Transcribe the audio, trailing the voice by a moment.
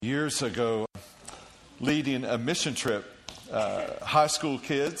Years ago, leading a mission trip, high school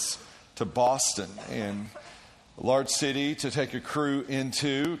kids to Boston, and a large city to take a crew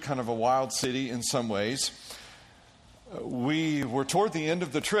into, kind of a wild city in some ways. We were toward the end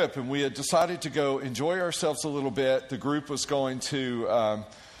of the trip, and we had decided to go enjoy ourselves a little bit. The group was going to,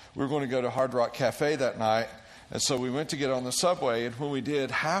 we were going to go to Hard Rock Cafe that night, and so we went to get on the subway, and when we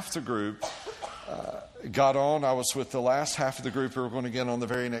did, half the group got on. I was with the last half of the group who were going to get on the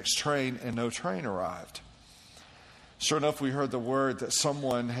very next train, and no train arrived. Sure enough, we heard the word that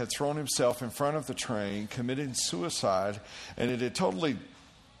someone had thrown himself in front of the train, committed suicide, and it had totally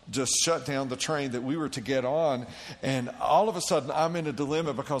just shut down the train that we were to get on. And all of a sudden, I'm in a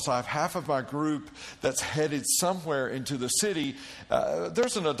dilemma because I have half of my group that's headed somewhere into the city.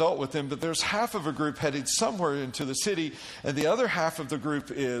 There's an adult with them, but there's half of a group headed somewhere into the city, and the other half of the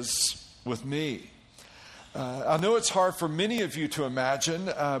group is with me. I know it's hard for many of you to imagine,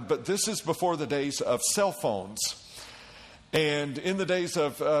 but this is before the days of cell phones. And in the days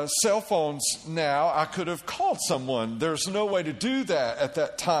of cell phones now, I could have called someone. There's no way to do that at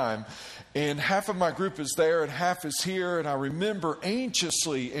that time. And half of my group is there and half is here. And I remember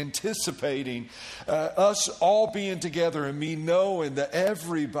anxiously anticipating us all being together and me knowing that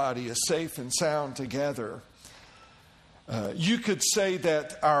everybody is safe and sound together. You could say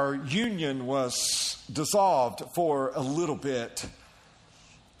that our union was dissolved for a little bit.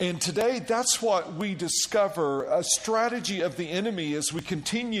 And today, that's what we discover, a strategy of the enemy as we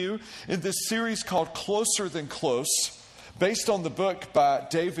continue in this series called Closer Than Close, based on the book by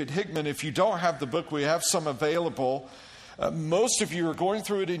David Hickman. If you don't have the book, we have some available. Most of you are going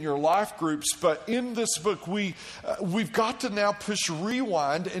through it in your life groups, but in this book, we've got to now push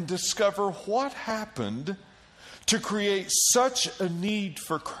rewind and discover what happened to create such a need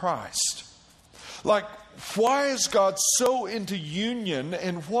for Christ. Like, why is God so into union,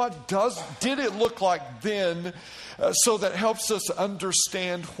 and what did it look like then, so that helps us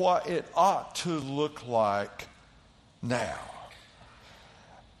understand what it ought to look like now?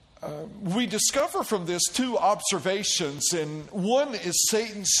 We discover from this two observations, and one is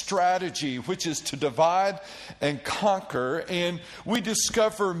Satan's strategy, which is to divide and conquer, and we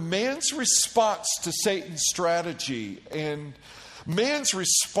discover man's response to Satan's strategy. And man's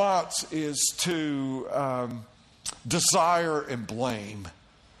response is to desire and blame.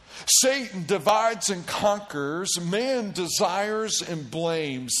 Satan divides and conquers. Man desires and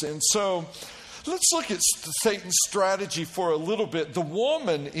blames. And so let's look at Satan's strategy for a little bit. The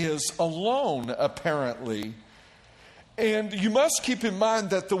woman is alone, apparently. And you must keep in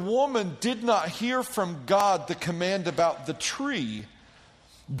mind that the woman did not hear from God the command about the tree.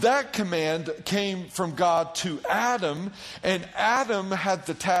 That command came from God to Adam, and Adam had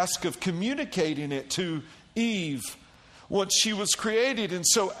the task of communicating it to Eve once she was created. And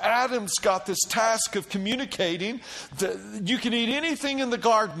so Adam's got this task of communicating that you can eat anything in the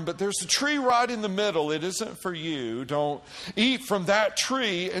garden, but there's a tree right in the middle. It isn't for you. Don't eat from that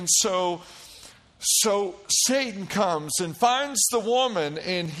tree. And so Satan comes and finds the woman,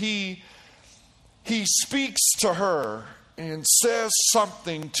 and he speaks to her and says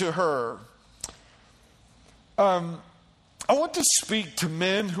something to her. I want to speak to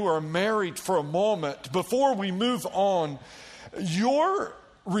men who are married for a moment before we move on. Your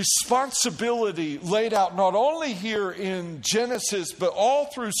responsibility laid out not only here in Genesis, but all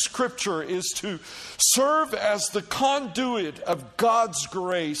through Scripture, is to serve as the conduit of God's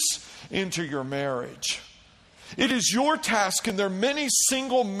grace into your marriage. It is your task, and there are many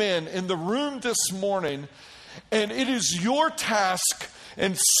single men in the room this morning, and it is your task,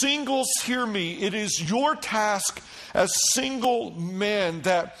 and singles, hear me, it is your task as single men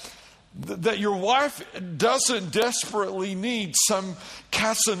that your wife doesn't desperately need some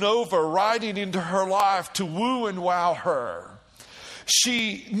Casanova riding into her life to woo and wow her.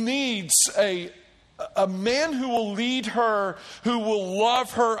 She needs a man who will lead her, who will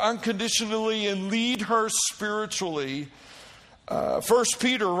love her unconditionally and lead her spiritually. 1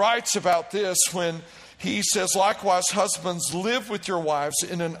 Peter writes about this when he says, likewise, husbands, live with your wives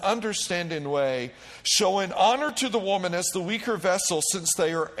in an understanding way, showing honor to the woman as the weaker vessel, since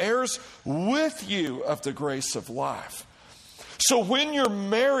they are heirs with you of the grace of life. So when you're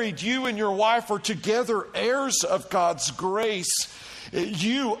married, you and your wife are together heirs of God's grace.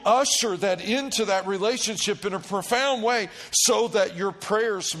 You usher that into that relationship in a profound way so that your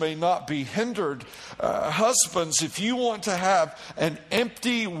prayers may not be hindered. Husbands, if you want to have an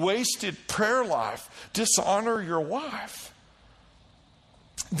empty, wasted prayer life, dishonor your wife.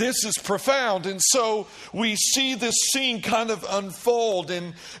 This is profound. And so we see this scene kind of unfold.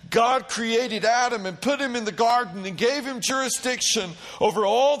 And God created Adam and put him in the garden and gave him jurisdiction over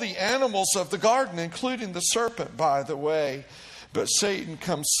all the animals of the garden, including the serpent, by the way. But Satan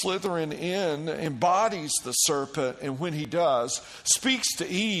comes slithering in, embodies the serpent, and when he does, speaks to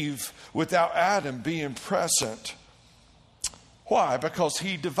Eve without Adam being present. Why? Because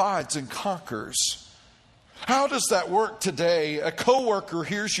he divides and conquers. How does that work today? A coworker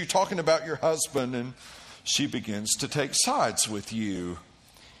hears you talking about your husband and she begins to take sides with you.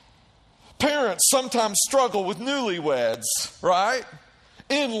 Parents sometimes struggle with newlyweds, right?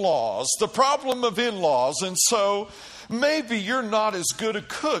 In-laws, the problem of in-laws. And so maybe you're not as good a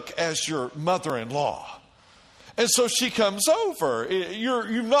cook as your mother-in-law. And so she comes over.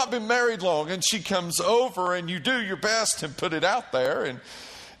 You've not been married long, and she comes over and you do your best and put it out there.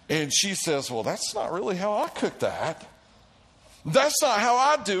 And she says, well, that's not really how I cook that. That's not how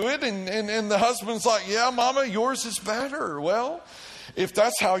I do it. And the husband's like, yeah, Mama, yours is better. Well, if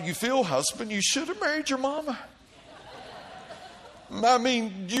that's how you feel, husband, you should have married your mama. I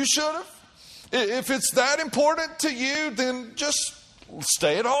mean, you should have. If it's that important to you, then just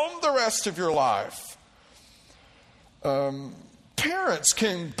stay at home the rest of your life. Parents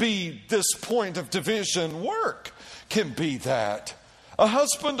can be this point of division. Work can be that. A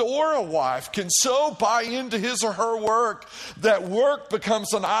husband or a wife can so buy into his or her work that work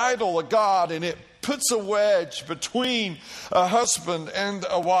becomes an idol, a god, and it puts a wedge between a husband and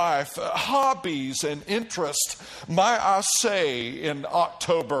a wife. Hobbies and interest, might I say, in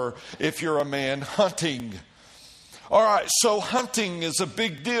October, if you're a man, hunting. All right, so hunting is a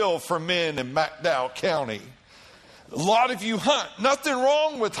big deal for men in McDowell County. A lot of you hunt. Nothing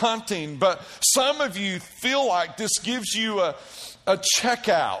wrong with hunting, but some of you feel like this gives you a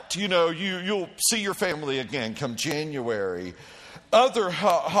checkout. You know, you'll see your family again come January. Other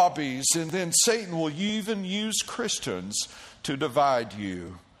hobbies, and then Satan will even use Christians to divide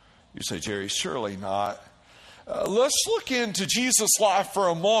you. You say, Jerry, surely not. Let's look into Jesus' life for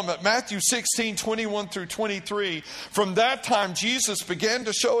a moment. Matthew 16, 21 through 23. From that time, Jesus began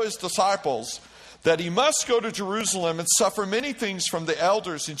to show his disciples that he must go to Jerusalem and suffer many things from the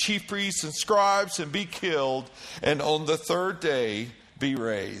elders and chief priests and scribes and be killed, and on the third day be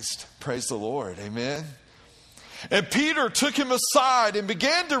raised. Praise the Lord. Amen. And Peter took him aside and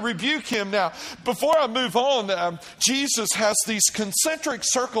began to rebuke him. Now, before I move on, Jesus has these concentric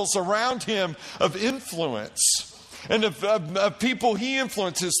circles around him of influence. And of people he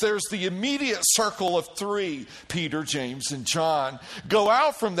influences, there's the immediate circle of three, Peter, James, and John. Go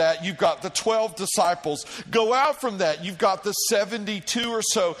out from that, you've got the 12 disciples. Go out from that, you've got the 72 or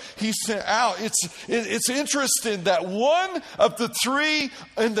so he sent out. It's interesting that one of the three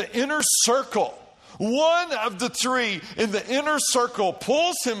in the inner circle, one of the three in the inner circle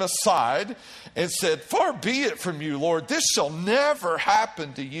pulls him aside and said, far be it from you, Lord, this shall never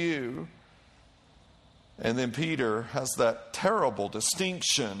happen to you. And then Peter has that terrible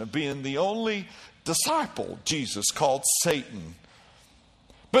distinction of being the only disciple Jesus called Satan.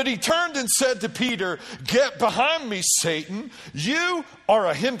 But he turned and said to Peter, get behind me, Satan. You are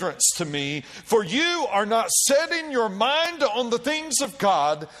a hindrance to me, for you are not setting your mind on the things of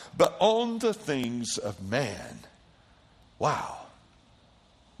God, but on the things of man. Wow.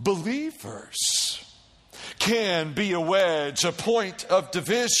 Believers can be a wedge, a point of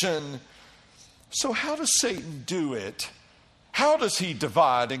division. So how does Satan do it? How does he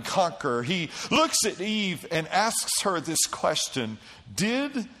divide and conquer? He looks at Eve and asks her this question: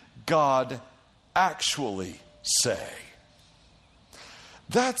 did God actually say?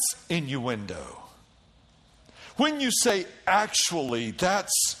 That's innuendo. When you say actually,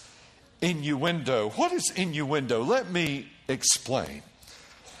 that's innuendo. What is innuendo? Let me explain.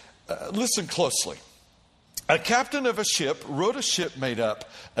 Listen closely. A captain of a ship wrote a ship made up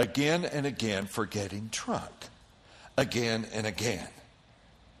again and again for getting drunk. Again and again.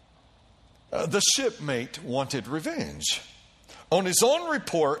 The shipmate wanted revenge. On his own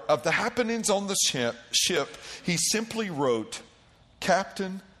report of the happenings on the ship, he simply wrote,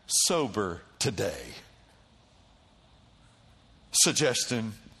 Captain sober today.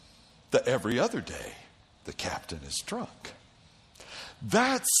 Suggesting that every other day the captain is drunk.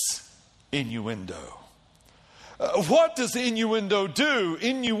 That's innuendo. What does innuendo do?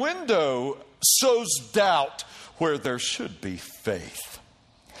 Innuendo sows doubt where there should be faith.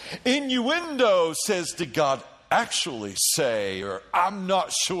 Innuendo says, did God actually say, or I'm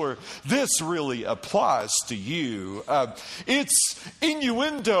not sure this really applies to you.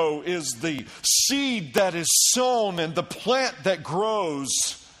 Innuendo is the seed that is sown, and the plant that grows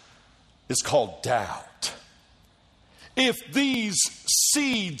is called doubt. If these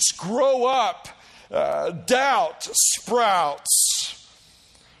seeds grow up, doubt sprouts.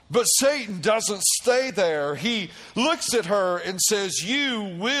 But Satan doesn't stay there. He looks at her and says, you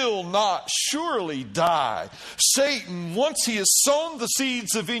will not surely die. Satan, once he has sown the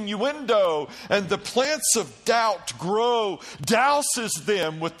seeds of innuendo and the plants of doubt grow, douses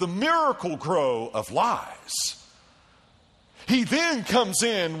them with the miracle grow of lies. He then comes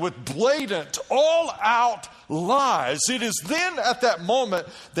in with blatant, all-out lies. It is then at that moment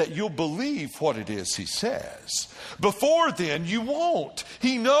that you'll believe what it is he says. Before then, you won't.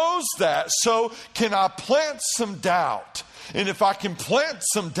 He knows that. So can I plant some doubt? And if I can plant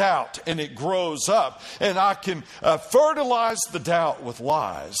some doubt and it grows up and I can fertilize the doubt with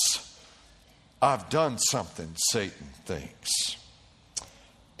lies, I've done something, Satan thinks.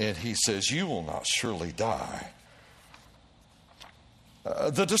 And he says, you will not surely die.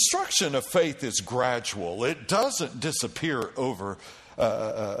 The destruction of faith is gradual. It doesn't disappear over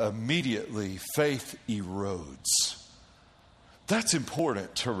immediately. Faith erodes. That's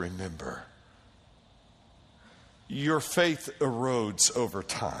important to remember. Your faith erodes over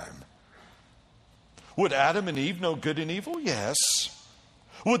time. Would Adam and Eve know good and evil? Yes.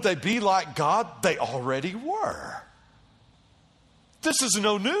 Would they be like God? They already were. This is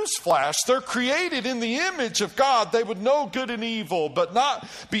no news flash. They're created in the image of God. They would know good and evil, but not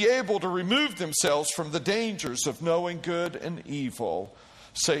be able to remove themselves from the dangers of knowing good and evil.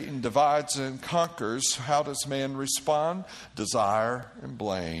 Satan divides and conquers. How does man respond? Desire and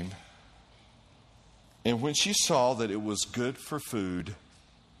blame. And when she saw that it was good for food,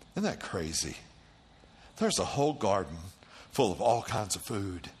 isn't that crazy? There's a whole garden full of all kinds of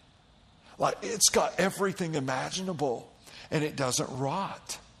food. Like, it's got everything imaginable. And it doesn't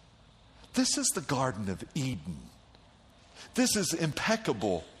rot. This is the Garden of Eden. This is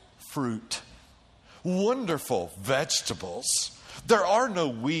impeccable fruit. Wonderful vegetables. There are no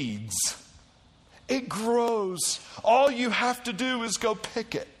weeds. It grows. All you have to do is go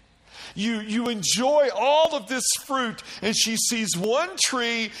pick it. You enjoy all of this fruit, and she sees one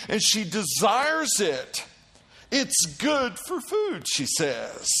tree and she desires it. It's good for food, she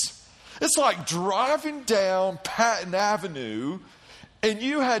says. It's like driving down Patton Avenue and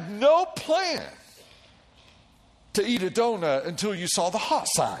you had no plan to eat a donut until you saw the hot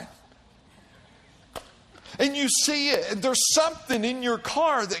sign. And you see it, and there's something in your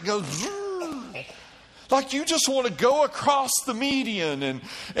car that goes, like you just want to go across the median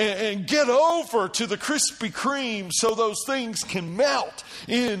and get over to the Krispy Kreme so those things can melt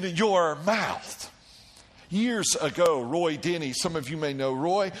in your mouth. Years ago, Roy Denny, some of you may know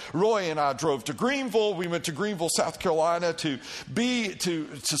Roy. Roy and I drove to Greenville. We went to Greenville, South Carolina to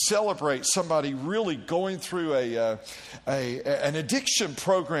celebrate somebody really going through an addiction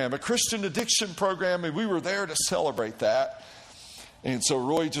program, a Christian addiction program, and we were there to celebrate that. And so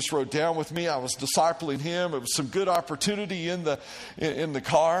Roy just rode down with me. I was discipling him. It was some good opportunity in the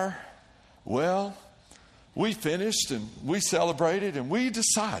car. Well, we finished and we celebrated and we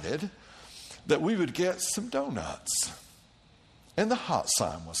decided that we would get some donuts. And the hot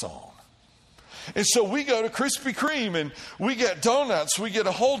sign was on. And so we go to Krispy Kreme and we get donuts. We get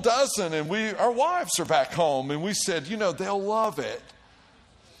a whole dozen and our wives are back home. And we said, they'll love it.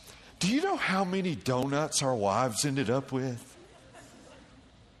 Do you know how many donuts our wives ended up with?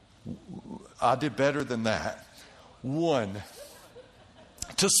 I did better than that. 1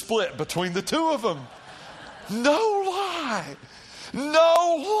 to split between the two of them. No lie.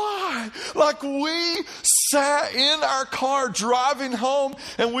 No lie. Like we sat in our car driving home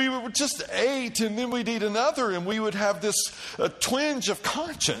and we just ate and then we'd eat another and we would have this twinge of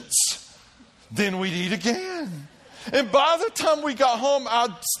conscience. Then we'd eat again. And by the time we got home, I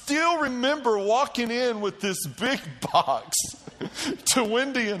still remember walking in with this big box to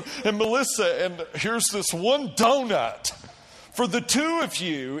Wendy and Melissa, and here's this one donut. For the two of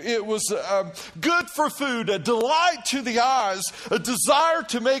you, it was good for food, a delight to the eyes, a desire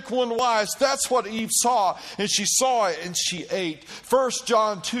to make one wise. That's what Eve saw, and she saw it and she ate. 1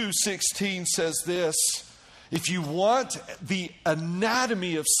 John 2:16 says this. If you want the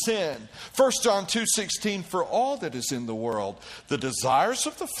anatomy of sin, 1 John 2:16, for all that is in the world, the desires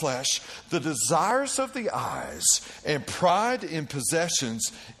of the flesh, the desires of the eyes, and pride in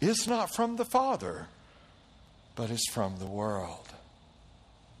possessions is not from the Father, but is from the world.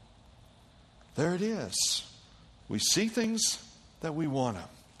 There it is. We see things that we want them,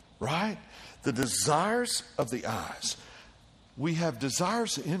 right? The desires of the eyes. We have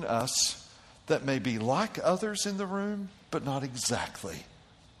desires in us that may be like others in the room, but not exactly.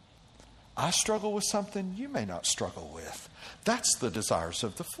 I struggle with something you may not struggle with. That's the desires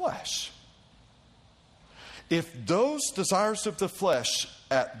of the flesh. if those desires of the flesh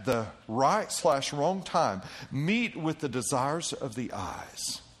at the right/wrong time meet with the desires of the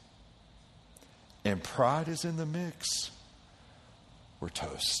eyes, and pride is in the mix, we're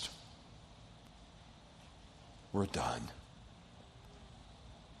toast. We're done.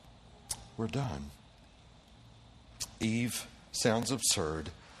 We're done. Eve, sounds absurd,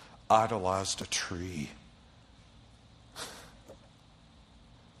 idolized a tree.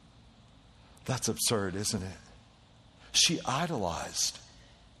 That's absurd, isn't it? She idolized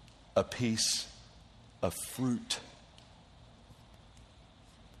a piece of fruit.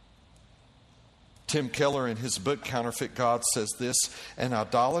 Tim Keller, in his book Counterfeit God, says this: an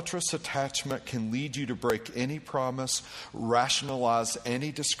idolatrous attachment can lead you to break any promise, rationalize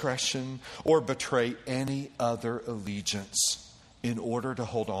any discretion, or betray any other allegiance in order to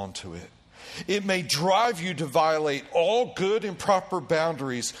hold on to it. It may drive you to violate all good and proper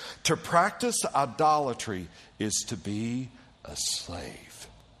boundaries. To practice idolatry is to be a slave.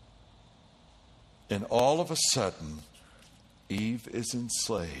 And all of a sudden, Eve is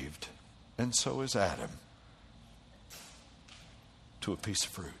enslaved, and so is Adam, to a piece of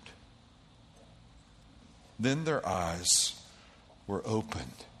fruit. Then their eyes were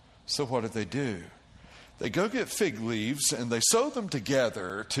opened. So what do? They go get fig leaves and they sew them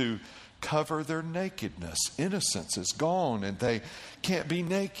together to cover their nakedness. Innocence is gone, and they can't be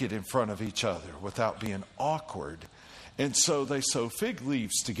naked in front of each other without being awkward. And so they sew fig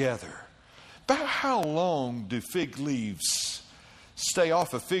leaves together. About how long do fig leaves stay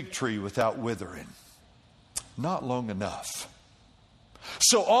off a fig tree without withering? Not long enough.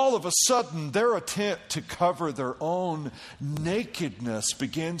 So all of a sudden, their attempt to cover their own nakedness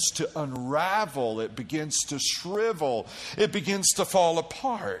begins to unravel. It begins to shrivel. It begins to fall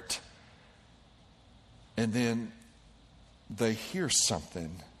apart. And then they hear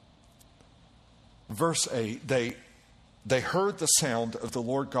something. Verse 8, they heard the sound of the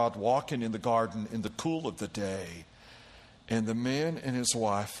Lord God walking in the garden in the cool of the day. And the man and his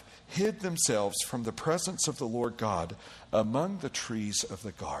wife hid themselves from the presence of the Lord God among the trees of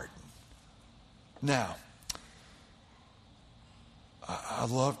the garden. Now, I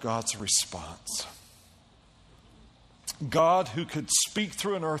love God's response. God, who could speak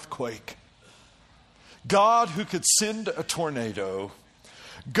through an earthquake, God who could send a tornado,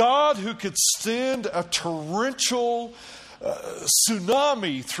 God who could send a torrential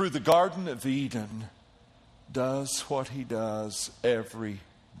tsunami through the Garden of Eden, does what he does every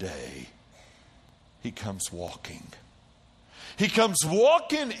day. He comes walking. He comes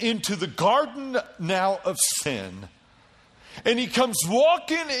walking into the garden now of sin. And he comes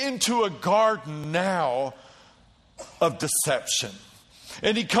walking into a garden now of deception.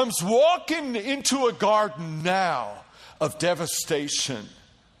 And he comes walking into a garden now of devastation.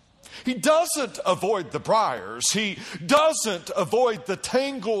 He doesn't avoid the briars. He doesn't avoid the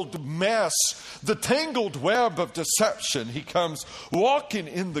tangled mess, the tangled web of deception. He comes walking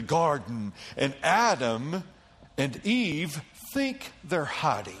in the garden, and Adam and Eve think they're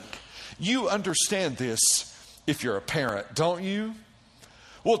hiding. You understand this if you're a parent, don't you?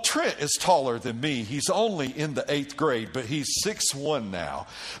 Well, Trent is taller than me. He's only in the 8th grade, but he's 6'1" now.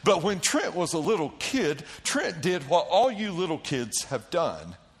 But when Trent was a little kid, Trent did what all you little kids have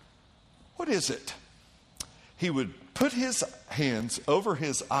done. What is it? He would put his hands over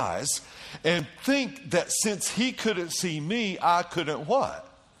his eyes and think that since he couldn't see me, I couldn't what?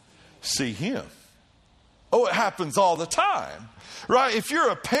 See him. Oh, it happens all the time, right? If you're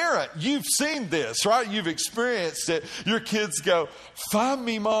a parent, you've seen this, right? You've experienced it. Your kids go, "Find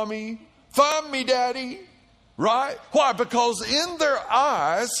me, mommy. Find me, daddy." Right? Why? Because in their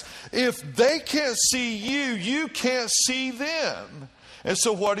eyes, if they can't see you, you can't see them. And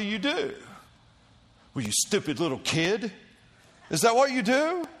so what do? Well, you stupid little kid. Is that what you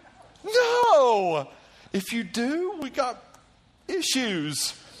do? No. If you do, we got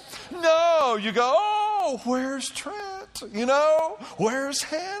issues. No, you go, "Oh, where's Trent? You know, where's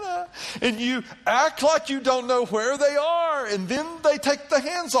Hannah?" And you act like you don't know where they are. And then they take the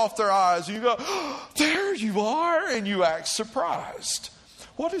hands off their eyes. And you go, "Oh, there you are." And you act surprised.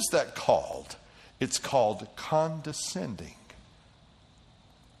 What is that called? It's called condescending.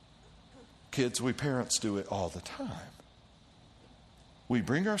 Kids, we parents do it all the time. We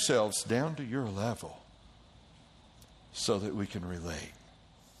bring ourselves down to your level so that we can relate.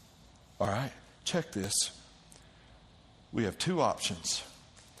 All right, check this. We have two options.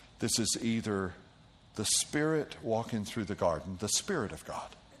 This is either the Spirit walking through the garden, the Spirit of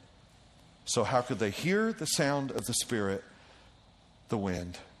God. So how could they hear the sound of the Spirit? The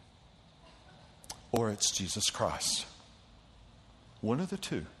wind. Or it's Jesus Christ. One of the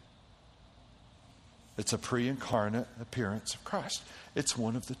two. It's a pre-incarnate appearance of Christ. It's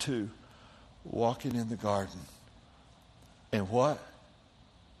one of the two walking in the garden. And what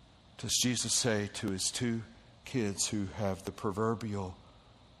does Jesus say to his two kids who have the proverbial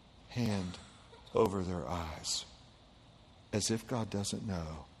hand over their eyes? As if God doesn't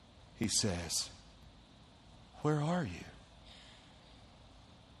know, he says, "Where are you?"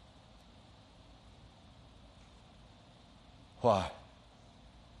 Why?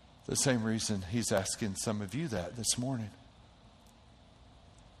 The same reason he's asking some of you that this morning.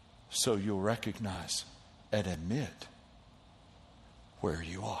 So you'll recognize and admit where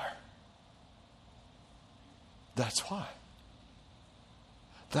you are. That's why.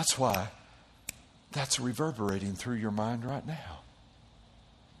 That's why that's reverberating through your mind right now.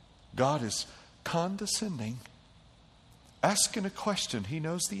 God is condescending, asking a question he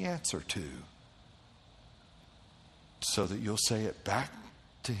knows the answer to, so that you'll say it back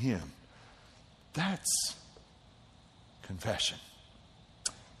to him. That's confession.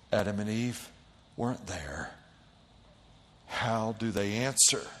 Adam and Eve weren't there. How do they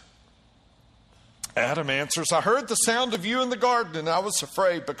answer? Adam answers, "I heard the sound of you in the garden, and I was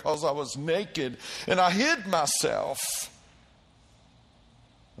afraid because I was naked, and I hid myself."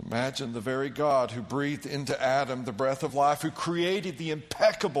 Imagine the very God who breathed into Adam the breath of life, who created the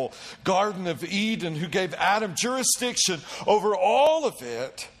impeccable Garden of Eden, who gave Adam jurisdiction over all of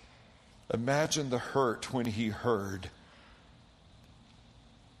it. Imagine the hurt when he heard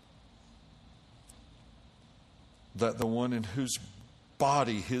that the one in whose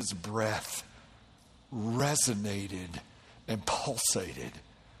body his breath resonated and pulsated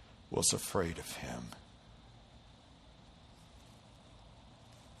was afraid of him.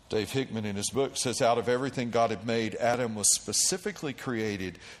 Dave Hickman in his book says, out of everything God had made, Adam was specifically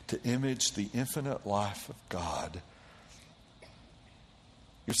created to image the infinite life of God.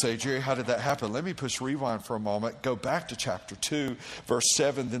 You say, "Jerry, how did that happen?" Let me push rewind for a moment. Go back to chapter 2, verse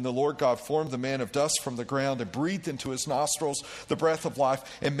 7. "Then the Lord God formed the man of dust from the ground and breathed into his nostrils the breath of life,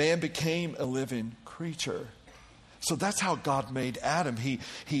 and man became a living creature." So that's how God made Adam.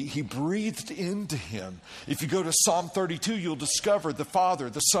 He breathed into him. If you go to Psalm 32, you'll discover the Father,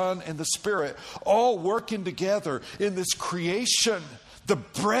 the Son, and the Spirit all working together in this creation. The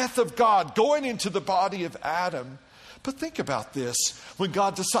breath of God going into the body of Adam. But think about this. When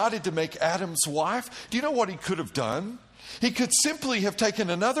God decided to make Adam's wife, do you know what he could have done? He could simply have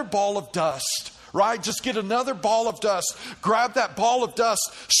taken another ball of dust, right? Just get another ball of dust, grab that ball of dust,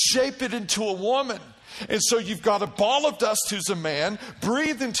 shape it into a woman. And so you've got a ball of dust who's a man,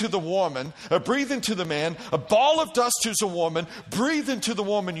 breathe into the woman, breathe into the man, a ball of dust who's a woman, breathe into the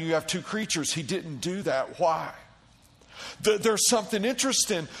woman, you have two creatures. He didn't do that. Why? There's something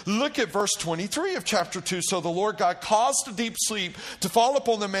interesting. Look at verse 23 of chapter 2. "So the Lord God caused a deep sleep to fall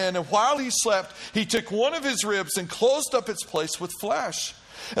upon the man, and while he slept, he took one of his ribs and closed up its place with flesh.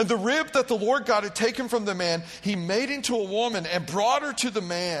 And the rib that the Lord God had taken from the man, he made into a woman and brought her to the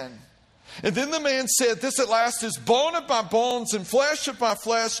man. And then the man said, 'This at last is bone of my bones and flesh of my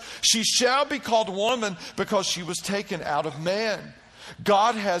flesh. She shall be called woman because she was taken out of man.'"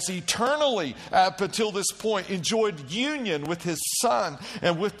 God has eternally, up until this point, enjoyed union with his Son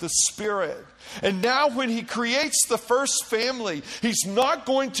and with the Spirit. And now when he creates the first family, he's not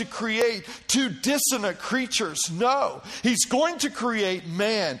going to create two dissonant creatures. No, he's going to create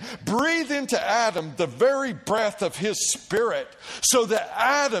man. Breathe into Adam the very breath of his Spirit so that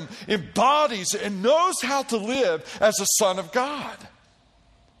Adam embodies and knows how to live as a son of God.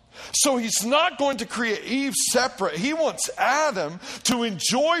 So he's not going to create Eve separate. He wants Adam to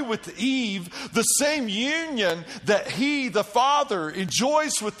enjoy with Eve the same union that he, the Father,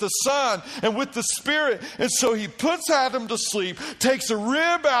 enjoys with the Son and with the Spirit. And so he puts Adam to sleep, takes a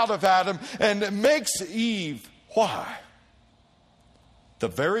rib out of Adam, and makes Eve. Why? The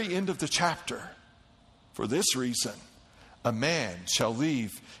very end of the chapter. For this reason, a man shall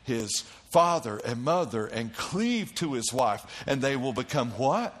leave his father and mother and cleave to his wife, and they will become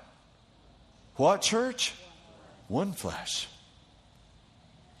what? What, church? One flesh.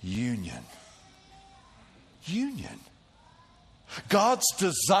 Union. Union. God's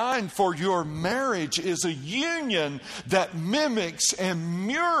design for your marriage is a union that mimics and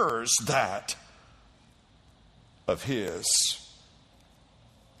mirrors that of his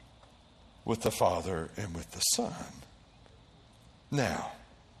with the Father and with the Son. Now,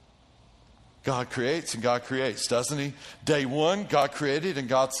 God creates and God creates, doesn't he? Day 1, God created and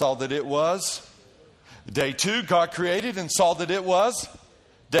God saw that it was. Day 2, God created and saw that it was.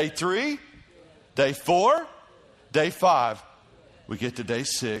 Day 3, day 4, day 5. We get to day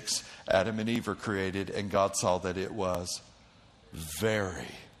 6. Adam and Eve are created and God saw that it was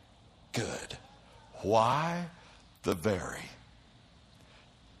very good. Why? The very.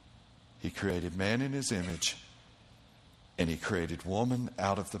 He created man in his image, and he created woman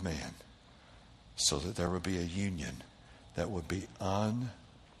out of the man, so that there would be a union that would be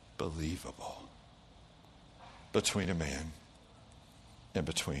unbelievable between a man and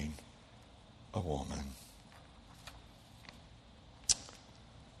between a woman.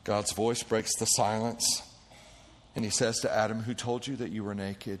 God's voice breaks the silence, and he says to Adam, who told you that you were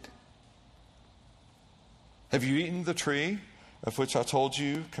naked? Have you eaten the tree of which I told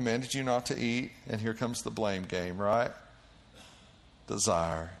you, commanded you not to eat? And here comes the blame game, right?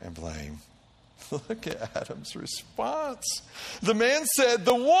 Desire and blame. Look at Adam's response. The man said,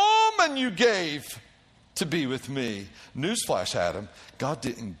 the woman you gave to be with me. Newsflash, Adam, God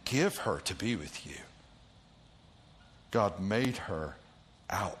didn't give her to be with you. God made her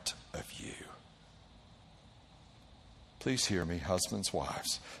out of you. Please hear me, husbands,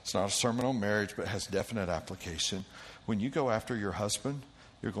 wives. It's not a sermon on marriage, but has definite application. When you go after your husband,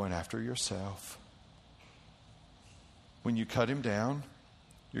 you're going after yourself. When you cut him down,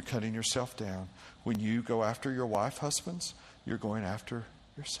 you're cutting yourself down. When you go after your wife, husbands, you're going after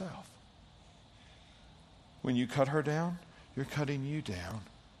yourself. When you cut her down, you're cutting you down.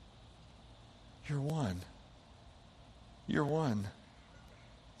 You're one. You're one.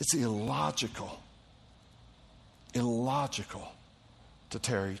 It's illogical to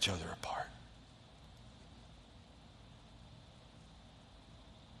tear each other apart.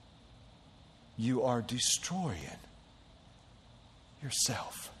 You are destroying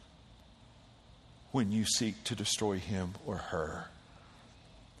yourself when you seek to destroy him or her.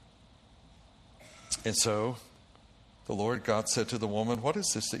 And so the Lord God said to the woman, what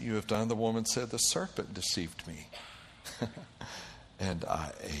is this that you have done? The woman said, the serpent deceived me and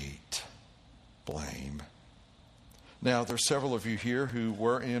I ate. Blame. Now, there's several of you here who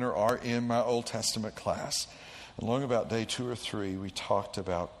were in or are in my Old Testament class. Along about day 2 or 3, we talked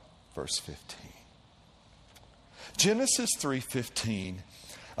about verse 15. Genesis 3:15,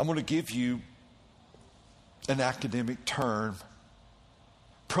 I'm going to give you an academic term.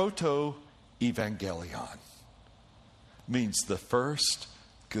 Proto-evangelion means the first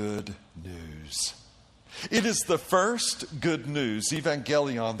good news. It is the first good news.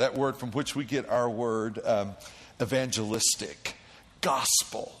 Evangelion, that word from which we get our word evangelistic,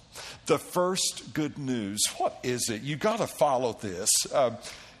 gospel. The first good news. What is it? You got to follow this.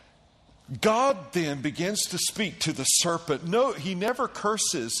 God then begins to speak to the serpent. No, he never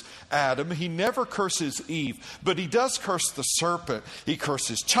curses Adam. He never curses Eve. But he does curse the serpent. He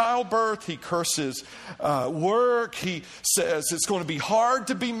curses childbirth. He curses work. He says it's going to be hard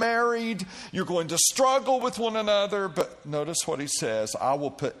to be married. You're going to struggle with one another. But notice what he says. I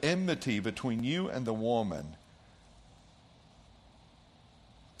will put enmity between you and the woman.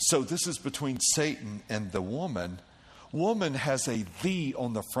 So this is between Satan and the woman. Woman has a "the"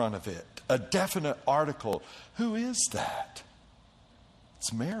 on the front of it, a definite article. Who is that?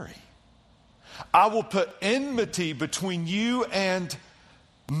 It's Mary. I will put enmity between you and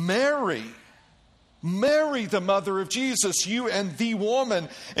Mary. Mary, the mother of Jesus, you and the woman,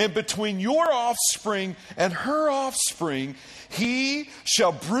 and between your offspring and her offspring, he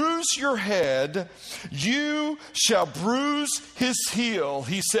shall bruise your head, you shall bruise his heel.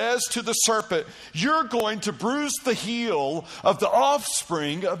 He says to the serpent, you're going to bruise the heel of the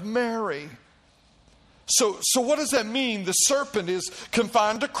offspring of Mary. So what does that mean? The serpent is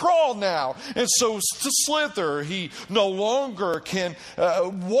confined to crawl now. And so to slither, he no longer can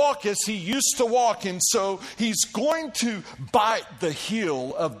walk as he used to walk. And so he's going to bite the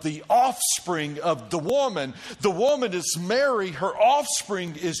heel of the offspring of the woman. The woman is Mary. Her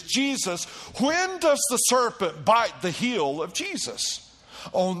offspring is Jesus. When does the serpent bite the heel of Jesus?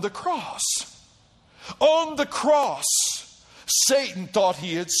 On the cross. On the cross. Satan thought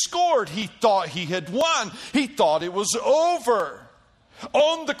he had scored. He thought he had won. He thought it was over.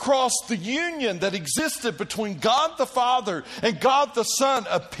 On the cross, the union that existed between God the Father and God the Son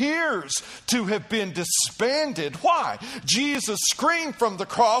appears to have been disbanded. Why? Jesus screamed from the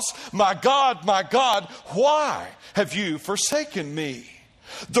cross, my God, why have you forsaken me?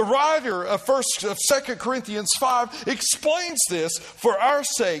 The writer of 2 Corinthians 5 explains this for our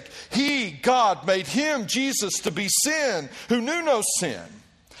sake. He, God, made him, Jesus, to be sin who knew no sin,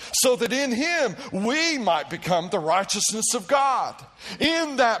 so that in him we might become the righteousness of God.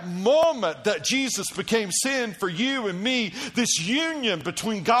 In that moment that Jesus became sin for you and me, this union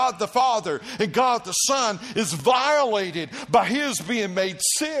between God the Father and God the Son is violated by his being made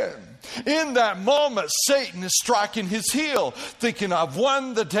sin. In that moment, Satan is striking his heel, thinking, I've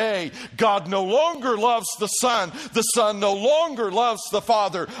won the day. God no longer loves the Son. The Son no longer loves the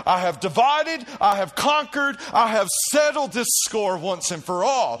Father. I have divided. I have conquered. I have settled this score once and for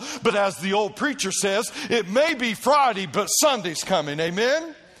all. But as the old preacher says, it may be Friday, but Sunday's coming.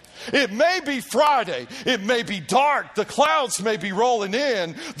 Amen? It may be Friday. It may be dark. The clouds may be rolling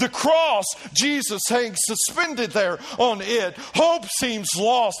in. The cross, Jesus hangs suspended there on it. Hope seems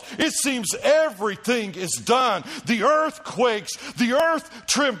lost. It seems everything is done. The earth quakes. The earth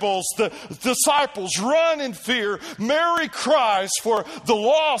trembles. The disciples run in fear. Mary cries for the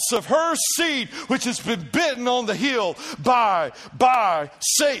loss of her seed, which has been bitten on the heel by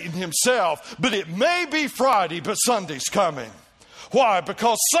Satan himself. But it may be Friday, but Sunday's coming. Why?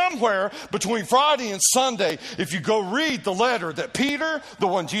 Because somewhere between Friday and Sunday, if you go read the letter that Peter, the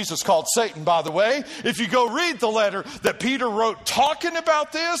one Jesus called Satan, by the way, if you go read the letter that Peter wrote talking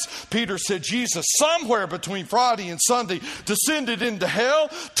about this, Peter said Jesus somewhere between Friday and Sunday descended into hell,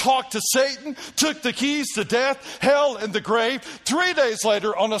 talked to Satan, took the keys to death, hell, and the grave. 3 days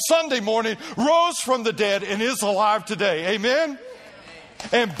later, on a Sunday morning, rose from the dead and is alive today. Amen?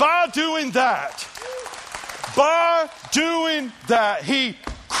 And by doing that, he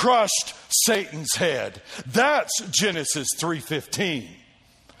crushed Satan's head. That's Genesis 3:15.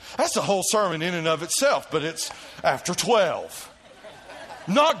 That's a whole sermon in and of itself, but it's after 12.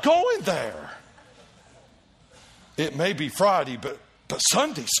 Not going there. It may be Friday, but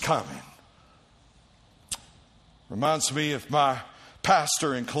Sunday's coming. Reminds me of my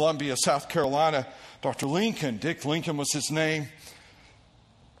pastor in Columbia, South Carolina, Dr. Lincoln. Dick Lincoln was his name.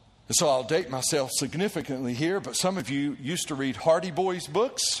 And so I'll date myself significantly here, but some of you used to read Hardy Boys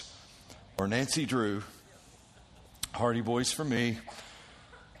books or Nancy Drew. Hardy Boys for me.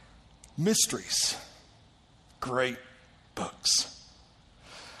 Mysteries. Great books.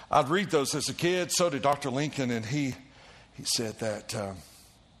 I'd read those as a kid. So did Dr. Lincoln, and he said that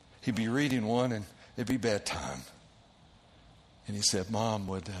he'd be reading one and it'd be bedtime. And he said, Mom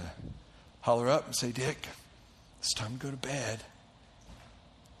would holler up and say, Dick, it's time to go to bed.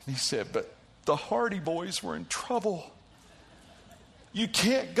 And he said, but the Hardy Boys were in trouble. You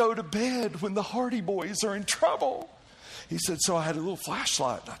can't go to bed when the Hardy Boys are in trouble. He said, so I had a little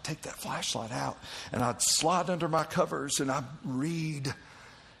flashlight. I'd take that flashlight out and I'd slide under my covers and I'd read.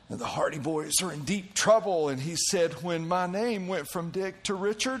 And the Hardy Boys are in deep trouble. And he said, when my name went from Dick to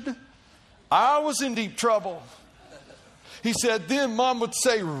Richard, I was in deep trouble. He said, then Mom would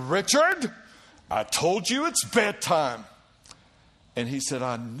say, Richard, I told you it's bedtime. And he said,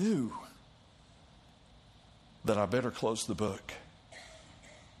 I knew that I better close the book.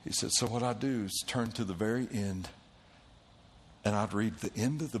 He said, so what I do is turn to the very end and I'd read the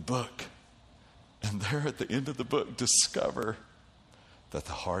end of the book. And there at the end of the book, discover that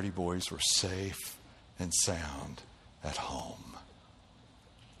the Hardy Boys were safe and sound at home.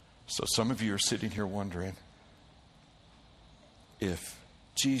 So some of you are sitting here wondering, if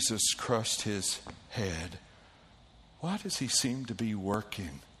Jesus crushed his head, why does he seem to be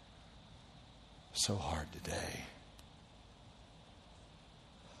working so hard today?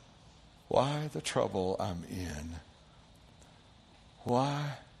 Why the trouble I'm in?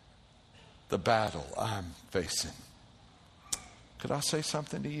 Why the battle I'm facing? Could I say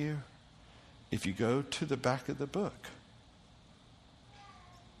something to you? If you go to the back of the book,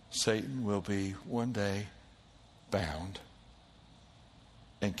 Satan will be one day bound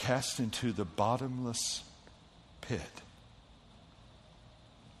and cast into the bottomless pit.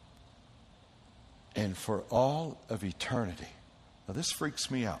 And for all of eternity, now this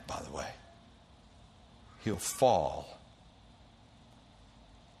freaks me out, by the way, he'll fall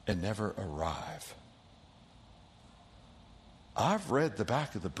and never arrive. I've read the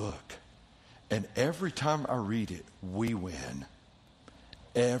back of the book, and every time I read it, we win.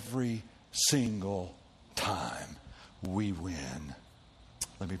 Every single time we win.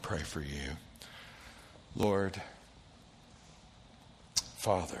 Let me pray for you. Lord,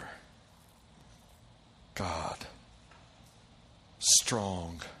 Father, God,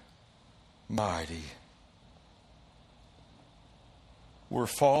 strong, mighty. We're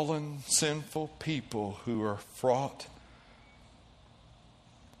fallen, sinful people who are fraught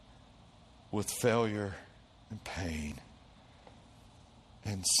with failure and pain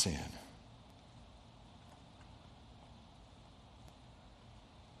and sin.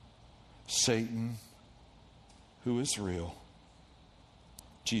 Satan, who is real,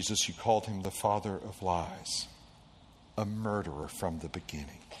 Jesus, you called him the father of lies, a murderer from the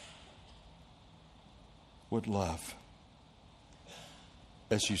beginning, would love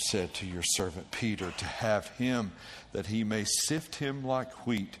as you said to your servant Peter, to have him that he may sift him like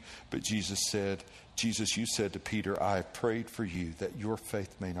wheat. But Jesus, you said to Peter, I have prayed for you that your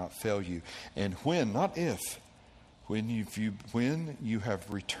faith may not fail you. And when, not if, when you have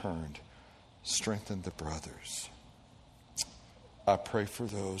returned, strengthen the brothers. I pray for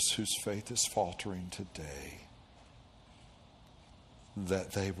those whose faith is faltering today,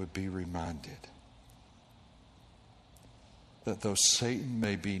 that they would be reminded that though Satan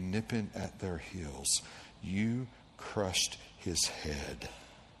may be nipping at their heels, you crushed his head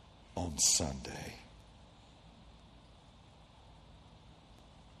on Sunday.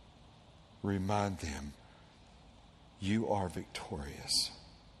 Remind them you are victorious.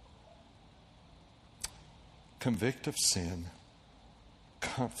 Convict of sin,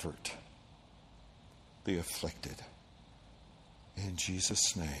 comfort the afflicted. In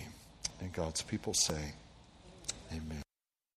Jesus' name. And God's people say, amen.